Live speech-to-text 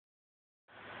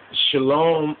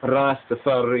Shalom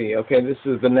Rastafari. Okay, this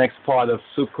is the next part of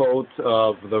Sukkot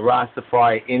of the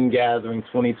Rastafari Ingathering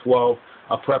 2012,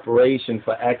 a preparation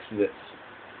for Exodus.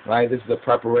 Right, this is a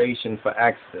preparation for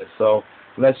Exodus. So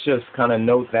let's just kind of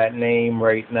note that name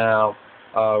right now,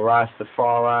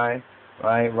 Rastafari.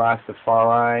 Right,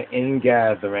 Rastafari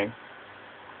Ingathering.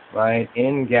 Right,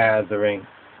 Ingathering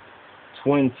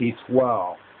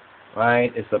 2012.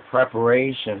 Right, it's a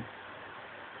preparation.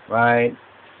 Right,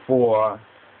 for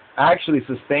actually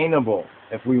sustainable,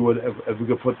 if we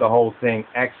could put the whole thing,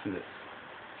 Exodus,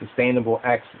 sustainable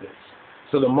Exodus.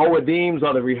 So the Moedims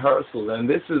are the rehearsal, and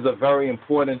this is a very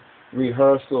important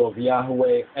rehearsal of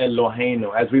Yahweh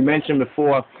Eloheinu. As we mentioned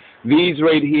before, these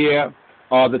right here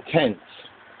are the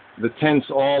tents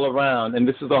all around, and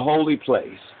this is a holy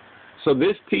place. So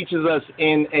this teaches us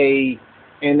in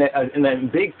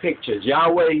big pictures.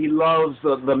 Yahweh, He loves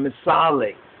the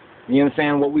misale. You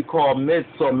understand what we call myths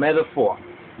or metaphor.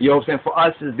 You know what I'm saying? For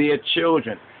us as their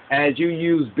children. As you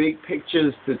use big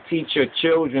pictures to teach your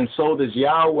children, so does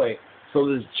Yahweh, so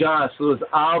does John, so does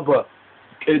Abba.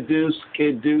 Keddus,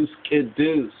 Keddus,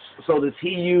 Keddus. So does He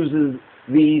uses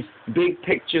these big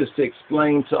pictures to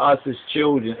explain to us as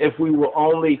children. If we will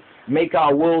only make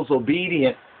our wills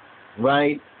obedient,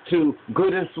 right, to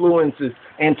good influences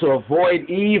and to avoid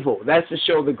evil, that's to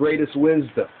show the greatest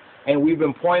wisdom. And we've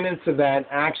been pointing to that.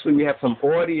 Actually, we have some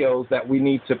audios that we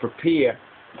need to prepare,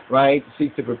 right?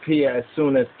 Seek to prepare as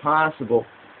soon as possible.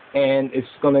 And it's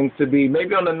going to be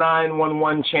maybe on the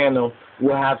 911 channel,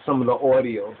 we'll have some of the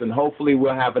audios. And hopefully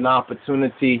we'll have an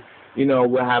opportunity,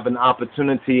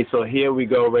 So here we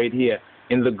go right here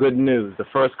in the good news. The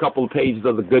first couple of pages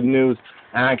of the good news,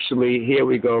 actually, here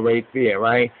we go right there,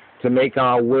 right? To make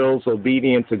our wills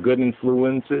obedient to good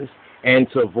influences and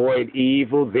to avoid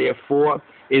evil, therefore,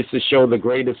 is to show the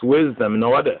greatest wisdom. In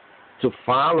order to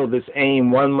follow this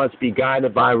aim, one must be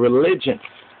guided by religion,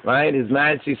 right? His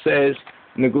Majesty says,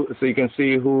 so you can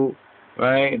see who,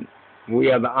 right?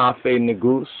 We are the Afe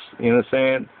Negus, you know what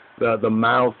I'm saying? The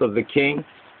mouth of the king,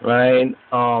 right?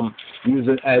 Use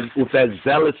it as with that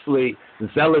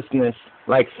zealousness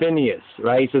like Phineas,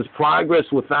 right? He says progress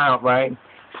without, right?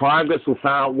 Progress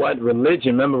without what?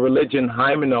 Religion. Remember religion,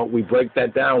 Hymenot, we break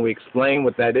that down, we explain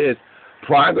what that is.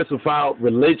 Progress without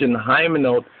religion,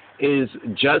 Hymenot, is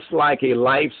just like a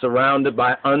life surrounded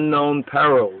by unknown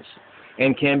perils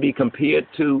and can be compared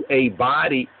to a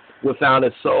body without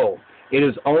a soul. It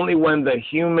is only when the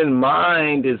human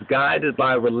mind is guided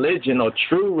by religion or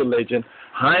true religion,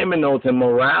 Hymenot and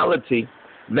morality,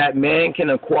 that man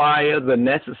can acquire the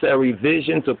necessary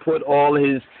vision to put all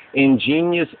his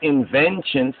ingenious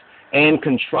inventions and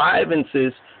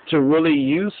contrivances to really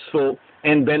useful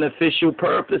and beneficial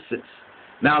purposes.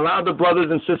 Now, a lot of the brothers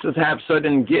and sisters have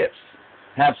certain gifts,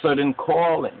 have certain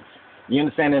callings. You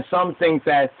understand? And some think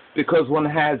that because one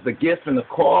has the gift and the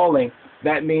calling,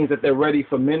 that means that they're ready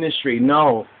for ministry.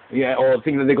 No. Yeah, or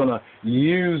think that they're going to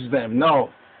use them.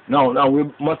 No.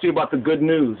 We must be about the good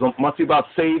news. We must be about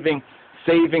saving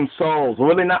souls.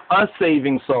 Really not us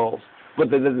saving souls, but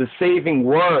the saving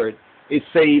word, it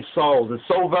saves souls. It's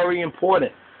so very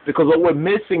important because what we're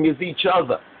missing is each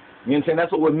other. You understand?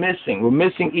 That's what we're missing. We're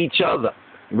missing each other.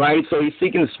 Right? So he's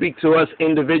seeking to speak to us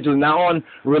individually. Now on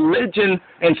religion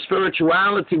and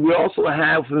spirituality, we also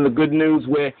have in the good news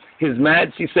where His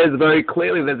Majesty says very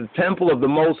clearly that the temple of the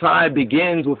Most High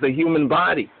begins with the human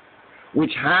body,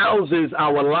 which houses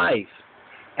our life,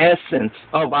 essence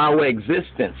of our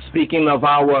existence, speaking of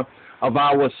our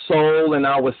soul and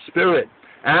our spirit.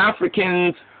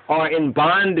 Africans are in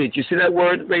bondage. You see that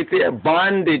word right there?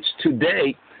 Bondage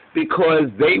today because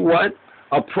they what?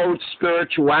 Approach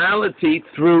spirituality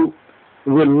through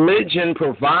religion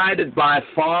provided by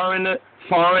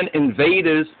foreign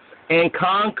invaders and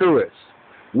conquerors.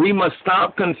 We must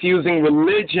stop confusing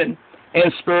religion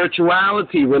and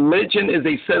spirituality. Religion is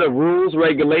a set of rules,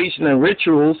 regulations, and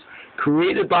rituals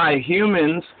created by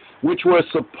humans which were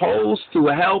supposed to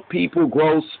help people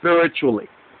grow spiritually.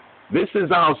 This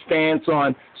is our stance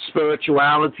on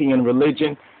spirituality and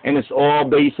religion, and it's all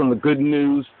based on the good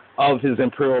news of His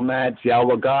Imperial Majesty,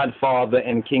 our Godfather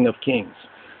and King of Kings.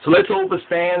 So let's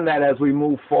understand that as we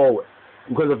move forward,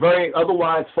 because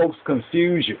otherwise folks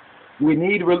confuse you. We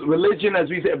need religion, as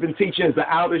we have been teaching, is the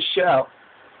outer shell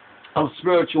of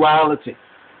spirituality.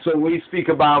 So we speak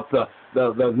about the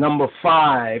number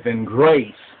 5 and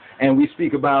grace, and we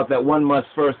speak about that one must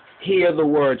first hear the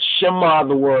word, shema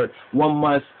the word. One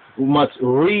must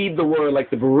read the word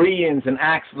like the Bereans in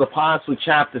Acts of the Apostles,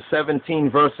 chapter 17,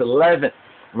 verse 11.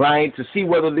 Right, to see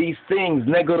whether these things,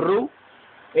 Negeru,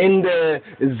 in the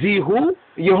Zihu,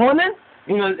 Yehonen,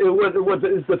 You know,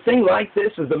 is the thing like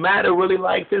this? Is the matter really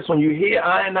like this? When you hear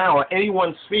I and I or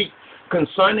anyone speak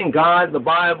concerning God, the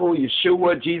Bible,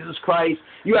 Yeshua, Jesus Christ,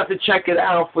 you have to check it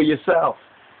out for yourself.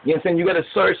 You know what I'm saying? You got to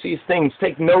search these things,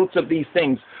 take notes of these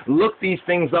things, look these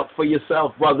things up for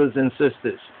yourself, brothers and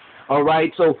sisters. All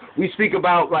right? So we speak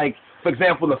about, like, for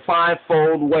example, the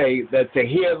fivefold way, that to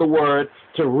hear the word,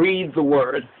 to read the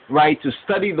word, right, to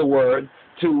study the word,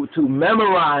 to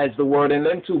memorize the word, and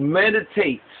then to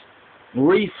meditate,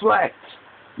 reflect,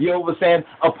 you understand,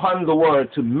 upon the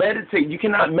word, to meditate. You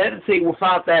cannot meditate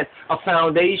without that, a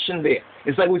foundation there.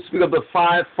 It's like we speak of the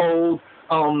fivefold,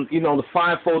 the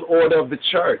fivefold order of the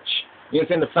church. You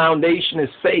understand? The foundation is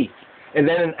faith. And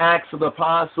then in Acts of the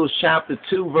Apostles, chapter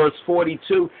 2, verse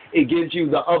 42, it gives you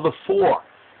the other four.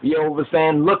 You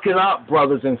understand? Look it up,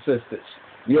 brothers and sisters.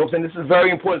 You know what I'm saying? This is very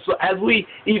important. So as we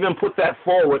even put that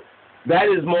forward, that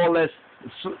is more or less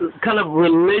kind of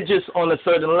religious on a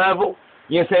certain level.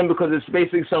 You know what I'm saying? Because it's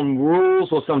basically some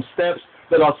rules or some steps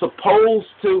that are supposed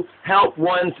to help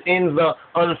ones in the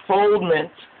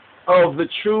unfoldment of the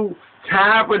true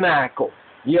tabernacle.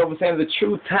 You know what I'm saying? The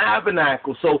true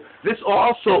tabernacle. So this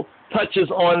also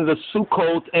touches on the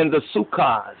Sukkot and the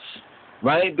Sukkahs,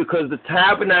 right? Because the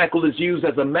tabernacle is used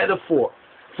as a metaphor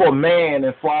for man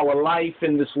and for our life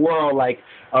in this world. Like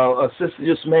a sister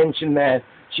just mentioned that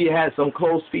she had some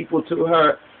close people to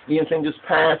her, you know what I'm saying, just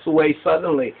pass away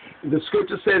suddenly. The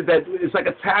scripture says that it's like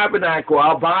a tabernacle.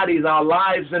 Our bodies, our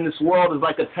lives in this world is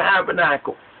like a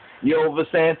tabernacle. You know what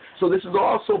I'm saying? So this is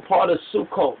also part of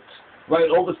Sukkot, right?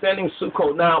 Overstanding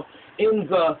Sukkot. Now, in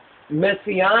the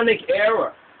Messianic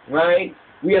era, right,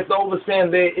 we have to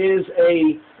understand there is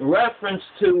a reference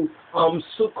to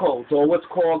Sukkot, or what's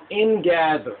called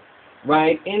ingathering,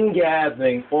 right?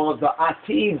 Ingathering, or the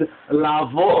Atid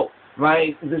Lavo,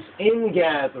 right? This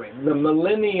ingathering, the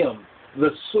millennium, the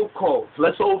Sukkot.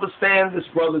 Let's understand this,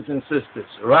 brothers and sisters,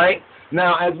 right?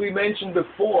 Now, as we mentioned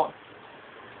before,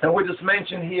 and we just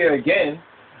mentioned here again,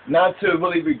 not to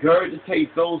really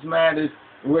regurgitate those matters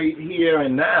right here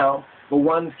and now, but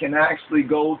ones can actually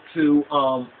go to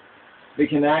the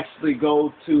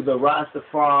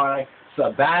Rastafari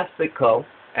Sabbathical,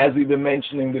 as we've been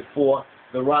mentioning before,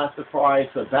 the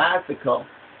Rastafari Sabbathical.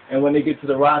 And when they get to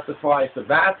the Rastafari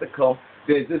Sabbathical,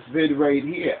 there's this vid right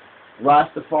here,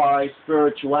 Rastafari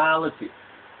Spirituality,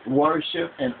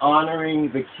 Worship and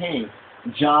Honoring the King,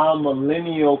 John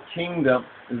Millennial Kingdom,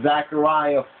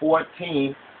 Zechariah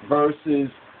 14, verses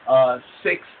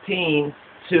 16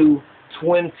 to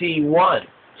 21.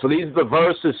 So these are the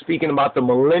verses speaking about the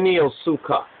millennial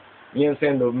sukkah. You know what I'm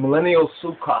saying? The millennial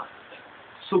sukkah.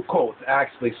 Sukkot,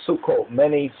 actually, Sukkot.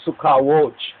 Many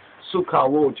sukkahot.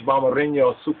 Sukkahot,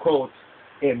 Bamarinho, Sukkot,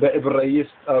 in the Hebraist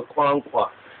Quanqua.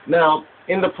 Now,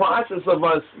 in the process of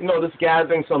us, just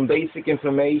gathering some basic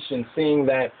information, seeing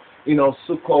that,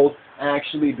 Sukkot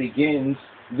actually begins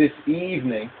this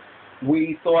evening,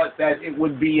 we thought that it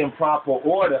would be in proper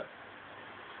order,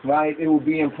 right? It will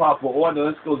be in proper order.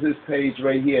 Let's go to this page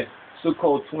right here,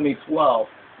 Sukkot 2012,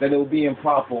 that it will be in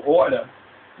proper order,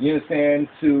 you understand,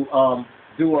 to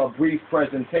do a brief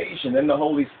presentation. And the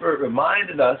Holy Spirit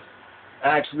reminded us,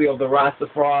 actually, of the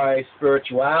Rastafari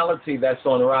spirituality that's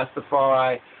on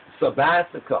Rastafari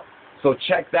Sabbathical. So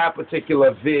check that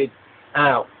particular vid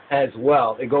out as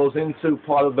well. It goes into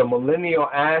part of the millennial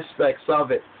aspects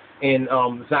of it in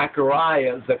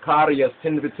Zechariah,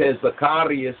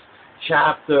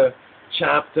 chapter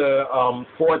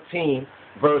 14,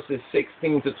 verses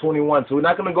 16 to 21. So we're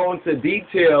not going to go into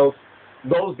details,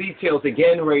 those details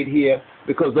again right here,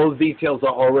 because those details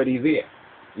are already there.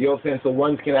 You know what I'm saying? So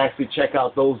one can actually check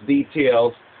out those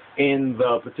details in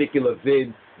the particular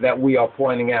vid that we are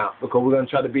pointing out, because we're going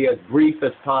to try to be as brief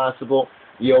as possible,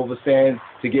 you know what I'm saying,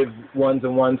 to give ones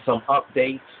and ones some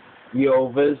updates,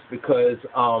 because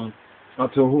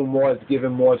to whom more is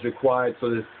given, more is required. So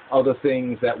there's other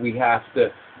things that we have to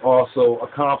also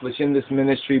accomplish in this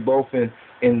ministry, both in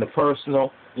the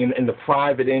personal, in the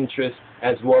private interest,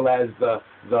 as well as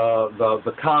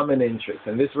the common interest.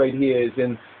 And this right here is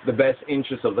in the best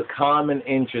interest of the common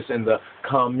interest and the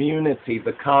community,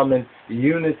 the common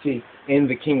unity in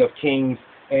the King of Kings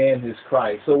and his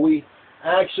Christ. So we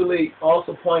actually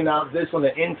also point out this on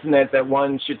the internet that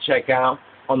one should check out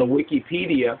on the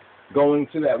Wikipedia, going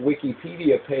to that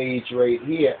Wikipedia page right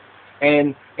here.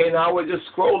 And I was just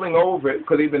scrolling over it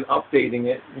because they've been updating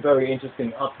it. Very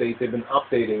interesting update. They've been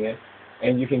updating it.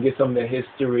 And you can get some of the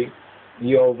history.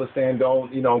 You understand?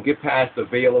 Don't get past the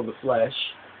veil of the flesh.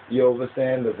 You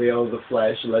understand? The veil of the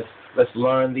flesh. Let's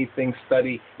learn these things,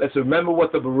 study. Let's remember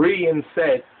what the Bereans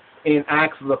said in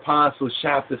Acts of the Apostles,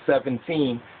 chapter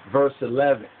 17, verse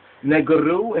 11.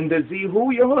 Negru and the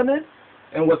Zihu, Yohanan?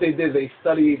 And what they did, they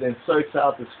studied and searched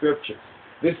out the scriptures.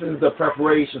 This is the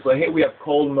preparation. So here we have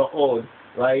Kol Ma'od,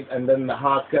 right? And then the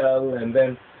Hakel, and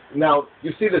then, now,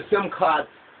 you see the Simchat,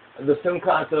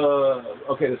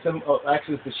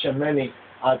 actually it's the Shemeni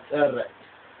Atzeret,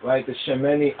 right? The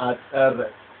Shemeni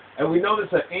Atzeret. And we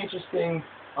notice an interesting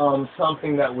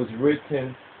something that was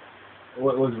written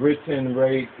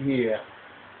right here.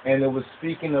 And it was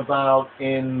speaking about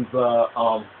in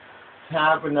the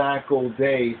Tabernacle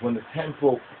days when the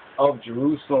temple of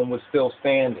Jerusalem was still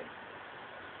standing.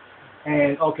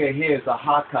 And okay, here's the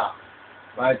Hakal,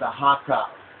 right? The Hakal,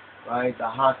 right? The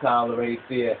Hakal right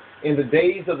there. In the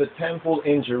days of the temple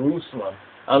in Jerusalem,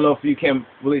 I don't know if you can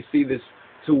really see this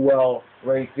too well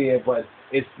right there, but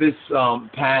it's this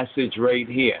passage right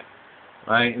here,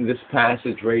 right? In this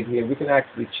passage right here, we can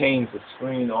actually change the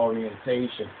screen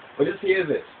orientation. But just hear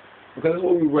this, because this is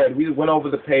what we read. We went over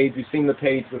the page. We've seen the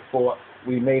page before.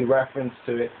 We made reference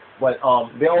to it. But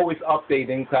they're always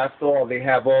updating. After all, they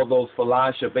have all those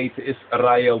Falashas, Beit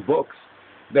Israel books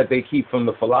that they keep from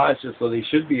the Falashas, so they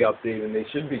should be updated and they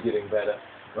should be getting better,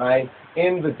 right?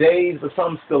 In the days, but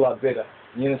some still are bitter.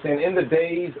 You understand? In the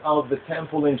days of the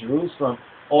temple in Jerusalem,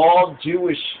 all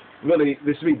Jewish, really,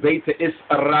 this would be Beit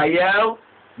Israel.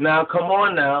 Now, come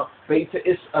on now. Beit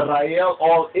Israel,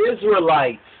 all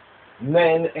Israelites,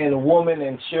 men and women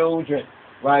and children,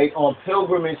 right, on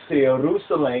pilgrimage to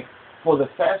Jerusalem for the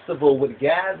festival would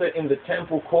gather in the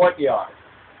temple courtyard,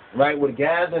 right, would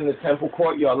gather in the temple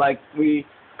courtyard like we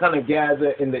kind of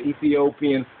gather in the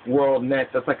Ethiopian world net.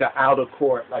 That's like an outer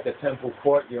court, like a temple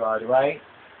courtyard, right?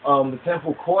 The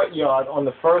temple courtyard on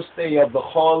the first day of the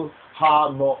Chol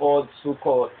Ha-Mo'od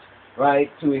Sukkot, right,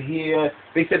 to hear,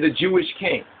 they said the Jewish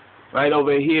king, right,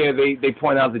 over here they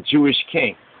point out the Jewish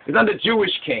king. It's not the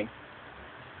Jewish king.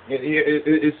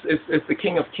 It's the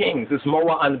King of Kings. It's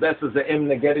Moa Anbes is the Im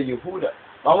Negeda Yehuda.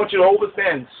 I want you to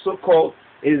understand, Sukkot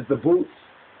is the booth.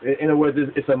 In other words,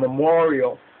 it's a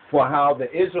memorial for how the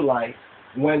Israelites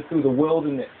went through the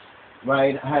wilderness,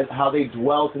 right? How they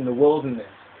dwelt in the wilderness.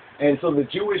 And so the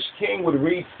Jewish king would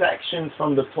read sections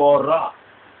from the Torah.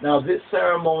 Now, this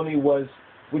ceremony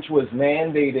which was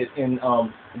mandated in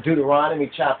Deuteronomy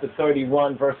chapter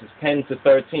 31, verses 10 to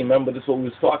 13. Remember, this is what we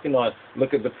was talking on.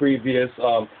 Look at the previous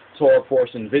Torah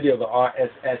portion video, the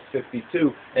RSS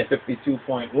 52 and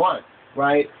 52.1,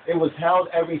 right? It was held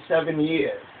every 7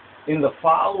 years. In the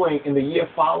year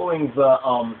following the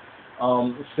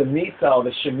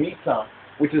Shemitah,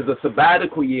 which is the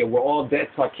sabbatical year, where all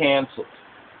debts are canceled,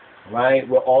 right?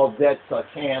 Where all debts are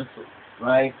canceled,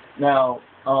 right? Now,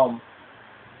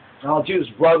 our Jewish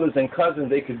brothers and cousins,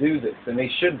 they could do this, and they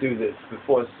should do this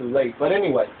before it's too late. But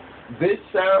anyway, this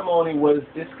ceremony was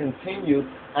discontinued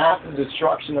after the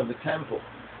destruction of the temple,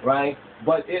 right?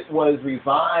 But it was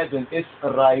revived in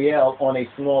Israel on a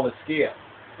smaller scale.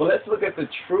 But let's look at the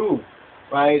true,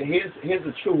 right? Here's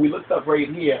the true. We looked up right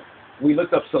here. We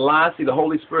looked up Selassie. The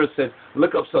Holy Spirit said,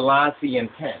 look up Selassie and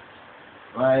tent,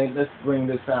 right? Let's bring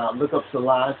this out. Look up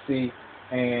Selassie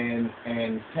and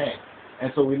tent.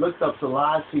 And so we looked up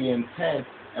Selassie in tent,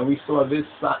 and we saw this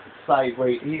site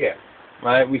right here,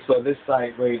 right? We saw this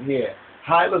site right here.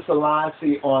 HAILE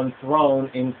SELASSIE on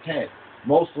throne in tent,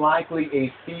 most likely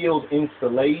a field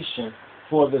installation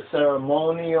for the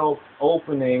ceremonial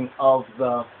opening of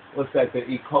the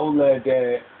École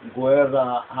de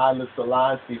Guerra HAILE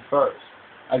SELASSIE first.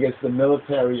 I guess the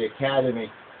military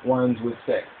academy, ones would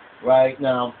say. Right?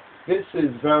 Now, this is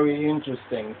very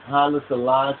interesting. HAILE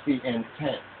SELASSIE and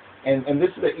tent. And this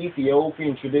is the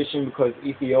Ethiopian tradition, because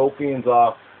Ethiopians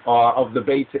are of the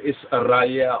Beit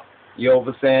Israel. You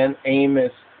understand?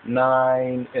 Amos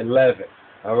 9:11.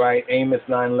 All right, Amos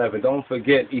 9:11. Don't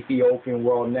forget Ethiopian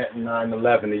World Net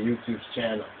 9:11, the YouTube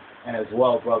channel as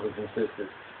well, brothers and sisters.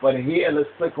 But here, let's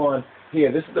click on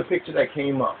here. This is the picture that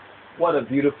came up. What a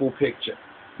beautiful picture.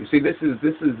 You see, this is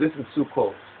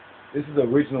Sukkot. This is the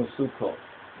original Sukkot,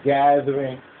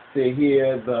 gathering to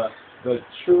hear the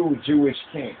true Jewish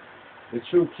king, the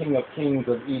true King of Kings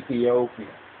of Ethiopia.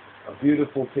 A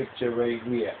beautiful picture right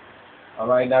here. All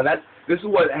right, now this is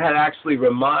what had actually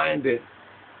reminded,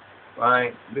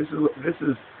 right? This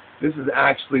is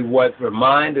actually what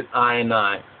reminded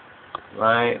I,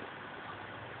 right?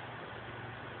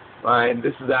 Right.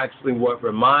 This is actually what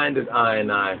reminded I.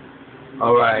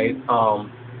 All right.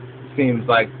 Seems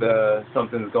like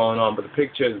something's going on, but the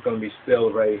picture is going to be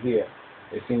still right here.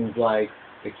 It seems like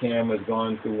the camera's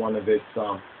going through one of its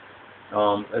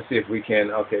let's see if we can.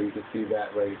 Okay, you can see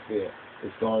that right there.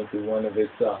 It's going through one of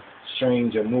its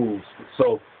stranger moves.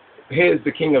 So here's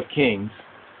the King of Kings,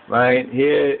 right?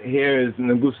 Here is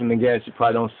Negus and Negesh. You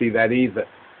probably don't see that either.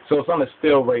 So it's on a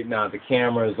still right now. The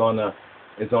camera is on a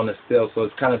is on a still, so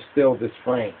it's kind of still this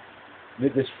frame.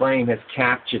 This frame has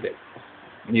captured it.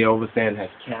 You understand? Has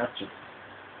captured it.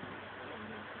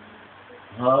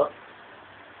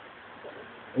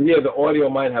 Yeah, the audio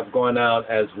might have gone out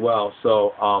as well.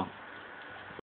 So